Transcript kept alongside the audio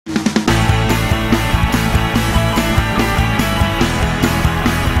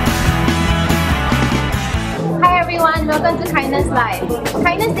Kindness Live.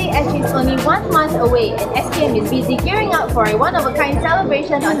 Kindness Day actually is only 1 month away and SKM is busy gearing up for a one-of-a-kind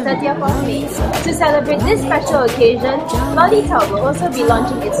celebration on 30th of May. To celebrate this special occasion, LollyTalk will also be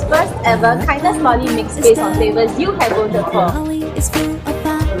launching its first ever Kindness Lolly mix based on flavors you have voted for.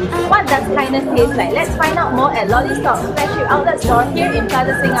 What does kindness taste like? Let's find out more at LollyTalk's flagship outlet store here in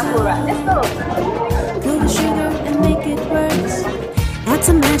Plaza Singapura. Let's go! Pull the sugar and make it worse. Add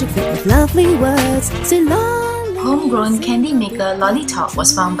some magic with lovely words. Say lolly. Homegrown candy maker LollyTalk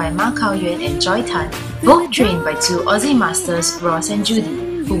was founded by Ma Kao Yuan and Joy Tan, both trained by two Aussie masters Ross and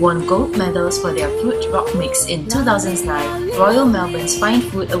Judy, who won gold medals for their fruit rock mix in 2009 Royal Melbourne's Fine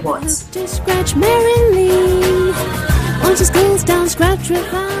Food Awards. Just scratch merrily. Once it goes down, scratch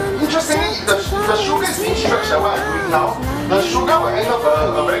around. Interestingly, the sugar is being stretched at what I'm doing now. The sugar will end up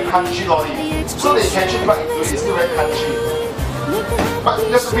a very crunchy lolly. So that you can actually bite into it, it's still very crunchy. But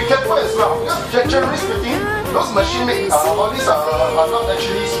you have to be careful as well, because generally speaking, those machine-made lollies are not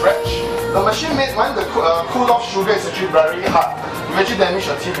actually stretched. The machine-made one, the cooled-off sugar is actually very hard. You actually damage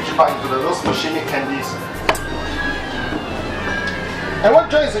your teeth if you bite into those machine-made candies. And what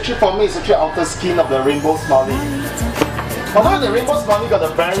joy is actually for me is actually outer skin of the rainbow smiley. Although the rainbow smiley got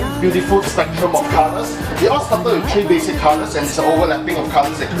a very beautiful spectrum of colours, they all started with 3 basic colours and it's an overlapping of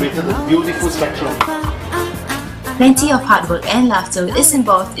colours that created a beautiful spectrum. Plenty of hard work and laughter is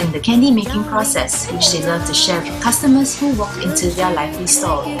involved in the candy making process, which they love to share with customers who walk into their lively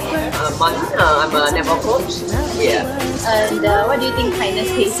stall. I'm a netball coach. Yeah. And what do you think kindness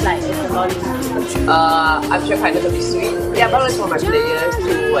tastes like as a lolly? I'm sure kindness will be sweet. Yeah, but it's for my players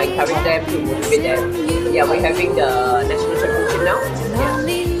to encourage them, to motivate them. Yeah, we're having the national championship now.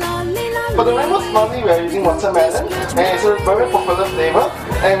 Yeah. For the rainbow smiley, we are using watermelon, and it's a very popular flavour.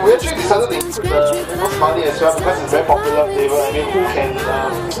 And we actually decided to include the rainbow smiley as well because it's a very popular flavour. I mean, who can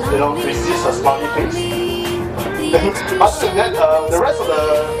resist a smiley face? Other than that, the rest of the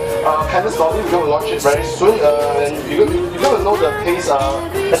kindness lolly, we're going to launch it very soon, and you're going to know the taste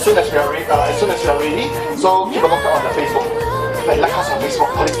as soon as we are ready. So keep a lookout on the Facebook. Like us on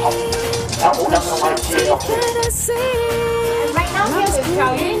Facebook, LollyTalk. LollyTalk. Right now here with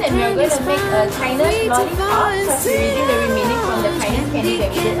Kao Yun, and we're going to make a kindness lollipop because we're using the remaining from the kindness candy that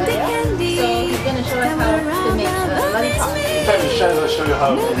we did earlier. So he's going to show us how to make a lollipop. In fact, Michelle is going to show you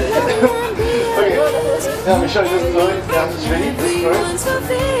how. Okay. Yeah, Michelle, just do it. Yeah, just ready. Just do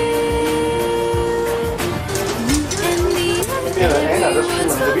it. Maybe at the end, I'll just trim a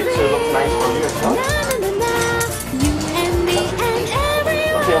little bit so it looks nice for you as well.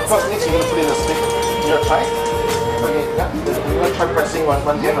 Okay, of course, next you're going to put in a stick in your try. Okay, yeah, we're going to try pressing one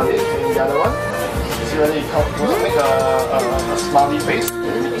hand on it and the other one. See whether you can make a smiley face.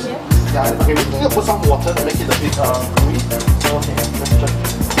 Yeah, okay, we're going to put some water to make it a bit gooey. So, okay, let's try.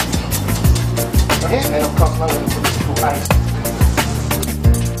 Okay, and of course now we're going to put these 2 eyes.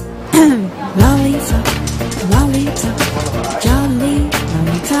 LollyTalk, LollyTalk, jolly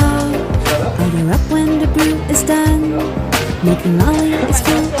LollyTalk. Order up when the brew is done. Making lolly is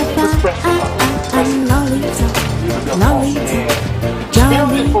full of fun. LollyTalk, LollyTalk,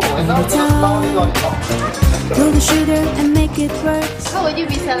 jolly LollyTalk. Pull the sugar and make it work. How would you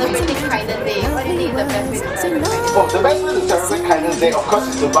be celebrating Kindness Day? What do you think is the best way to celebrate? Oh, the best way to celebrate Kindness Day, of course,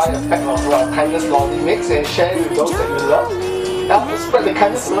 is to buy a pack of Kindness Lolly Mix and share with those that you love. Help us spread the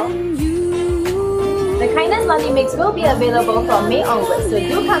kindness around. The Kindness Lolly Mix will be available from May onwards, so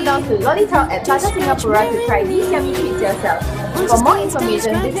do come down to LollyTalk at Plaza Singapura to try these yummy treats yourself. For more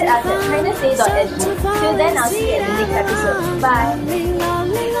information, visit us at kindnessday.sg. Till then, I'll see you in the next episode. Bye!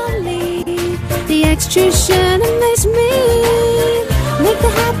 The extrusion amazes me. Make the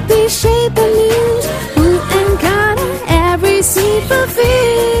happy shape amuse.